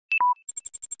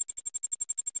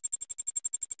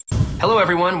Hello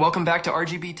everyone, welcome back to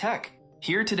RGB Tech.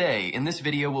 Here today, in this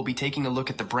video, we'll be taking a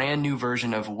look at the brand new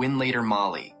version of Winlator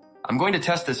Mali. I'm going to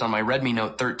test this on my Redmi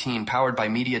Note 13 powered by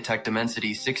MediaTek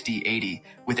Dimensity 6080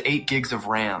 with 8 gigs of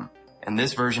RAM. And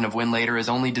this version of Winlator is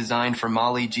only designed for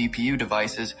Mali GPU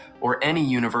devices or any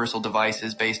universal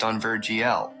devices based on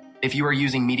VirGL. If you are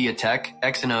using MediaTek,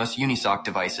 Exynos, Unisoc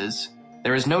devices,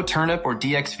 there is no Turnip or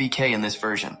DXVK in this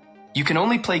version. You can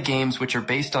only play games which are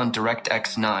based on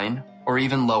DirectX 9 or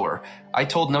even lower. I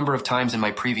told number of times in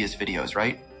my previous videos,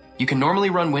 right? You can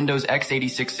normally run Windows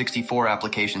x86-64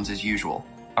 applications as usual.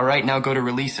 Alright, now go to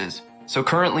releases. So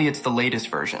currently it's the latest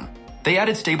version. They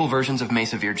added stable versions of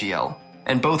Mesa VirGL,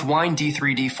 and both Wine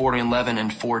D3D 411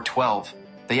 and 412.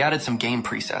 They added some game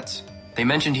presets. They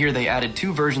mentioned here they added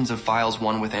 2 versions of files,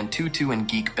 one with Antutu and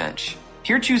Geekbench.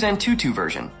 Here choose Antutu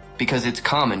version, because it's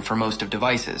common for most of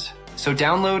devices. So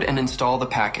download and install the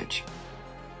package.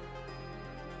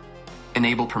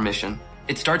 Enable permission.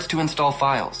 It starts to install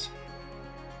files.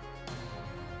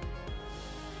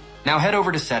 Now head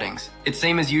over to settings. It's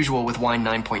same as usual with Wine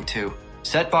 9.2.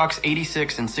 Set box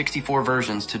 86 and 64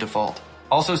 versions to default.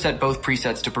 Also set both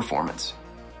presets to performance.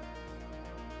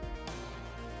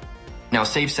 Now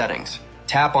save settings.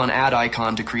 Tap on add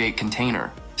icon to create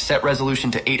container. Set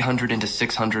resolution to 800 into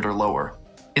 600 or lower.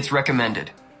 It's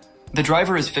recommended. The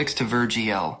driver is fixed to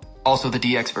VirGL, also the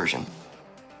DX version.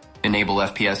 Enable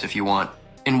FPS if you want.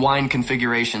 In Wine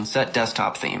configuration, set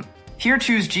desktop theme. Here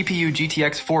choose GPU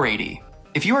GTX 480.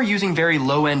 If you are using very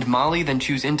low-end Mali, then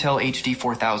choose Intel HD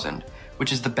 4000,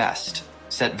 which is the best.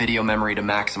 Set video memory to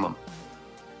maximum.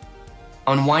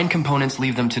 On Wine components,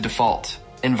 leave them to default.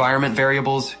 Environment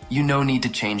variables, you no need to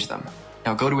change them.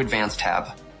 Now go to Advanced tab.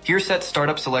 Here set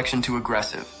startup selection to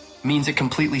aggressive. Means it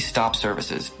completely stops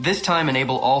services. This time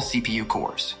enable all CPU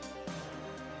cores.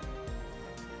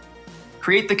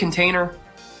 Create the container.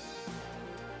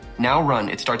 Now run,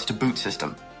 it starts to boot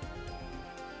system.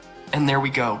 And there we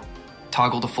go.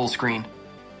 Toggle to full screen.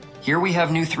 Here we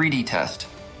have new 3D test.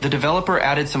 The developer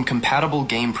added some compatible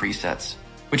game presets,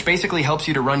 which basically helps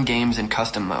you to run games in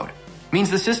custom mode. Means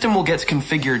the system will get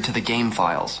configured to the game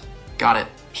files. Got it.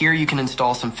 Here you can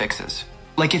install some fixes.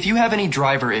 Like if you have any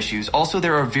driver issues, also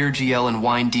there are VirGL and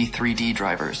Wine D3D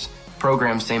drivers.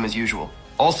 Programs same as usual.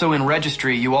 Also in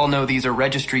registry, you all know these are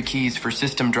registry keys for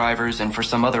system drivers and for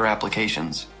some other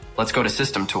applications. Let's go to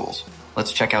System Tools.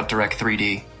 Let's check out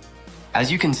Direct3D.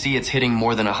 As you can see, it's hitting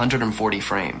more than 140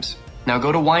 frames. Now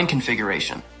go to Wine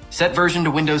configuration. Set version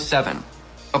to Windows 7.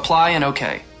 Apply and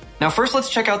OK. Now first let's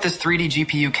check out this 3D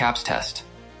GPU caps test.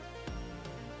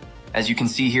 As you can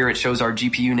see here, it shows our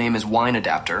GPU name is Wine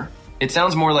adapter. It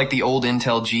sounds more like the old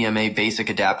Intel GMA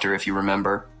basic adapter if you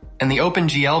remember. And the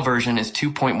OpenGL version is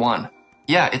 2.1.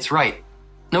 Yeah, it's right.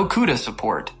 No CUDA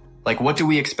support. Like what do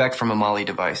we expect from a Mali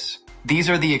device? These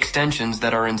are the extensions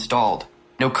that are installed.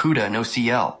 No CUDA, no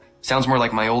CL. Sounds more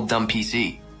like my old dumb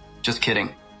PC. Just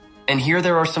kidding. And here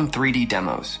there are some 3D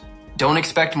demos. Don't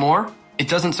expect more? It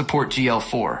doesn't support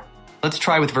GL4. Let's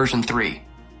try with version 3.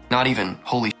 Not even,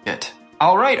 holy shit.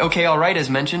 Alright, as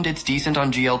mentioned, it's decent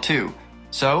on GL2.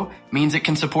 So, means it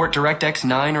can support DirectX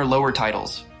 9 or lower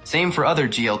titles. Same for other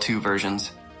GL2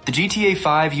 versions. The GTA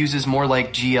 5 uses more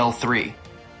like GL3.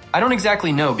 I don't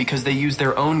exactly know because they use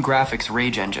their own graphics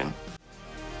rage engine.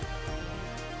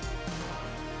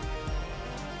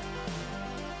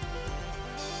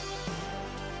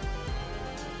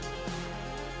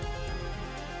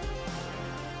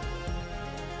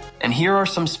 And here are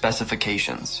some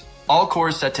specifications. All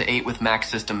cores set to 8 with max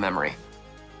system memory.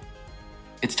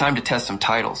 It's time to test some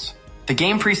titles. The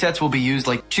game presets will be used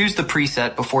like choose the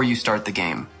preset before you start the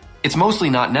game. It's mostly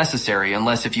not necessary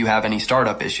unless if you have any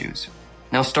startup issues.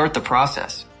 Now start the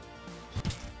process.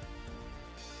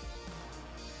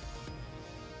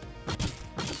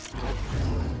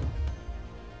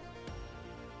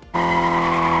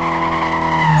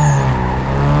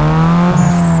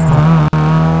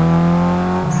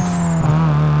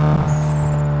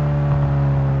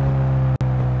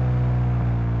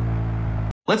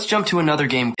 Let's jump to another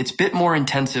game. It's a bit more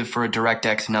intensive for a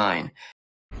DirectX 9.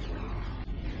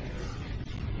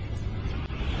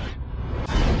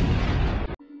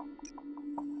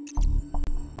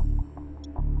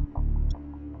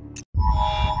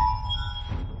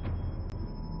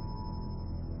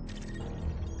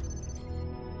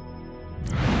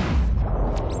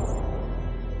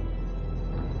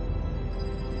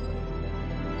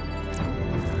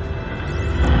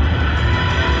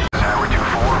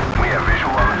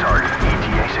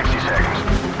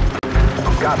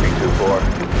 Copy, 2-4.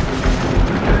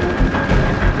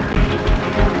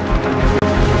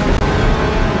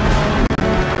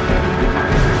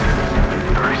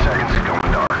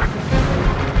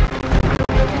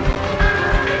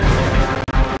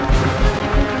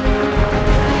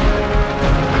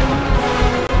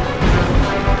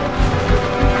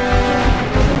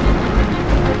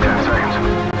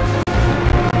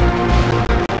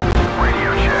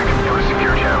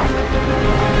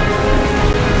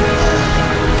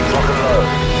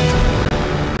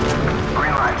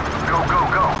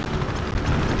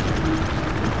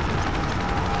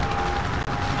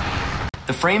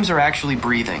 The frames are actually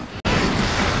breathing.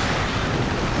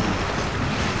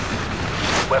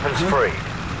 Weapons free.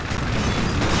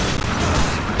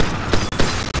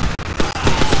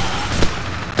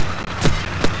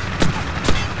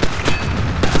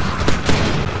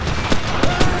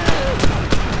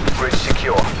 Bridge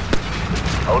secure.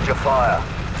 Hold your fire.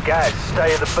 Guys,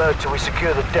 stay in the bird till we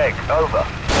secure the deck. Over.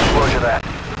 Roger that.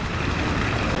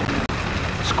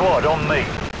 Squad, on me.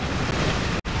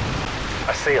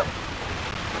 I see them.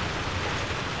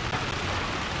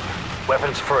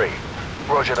 Weapons free.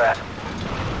 Roger that.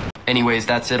 Anyways,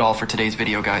 that's it all for today's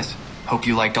video, guys. Hope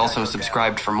you liked, also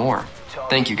subscribed for more.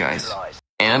 Thank you, guys.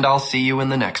 And I'll see you in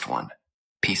the next one.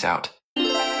 Peace out.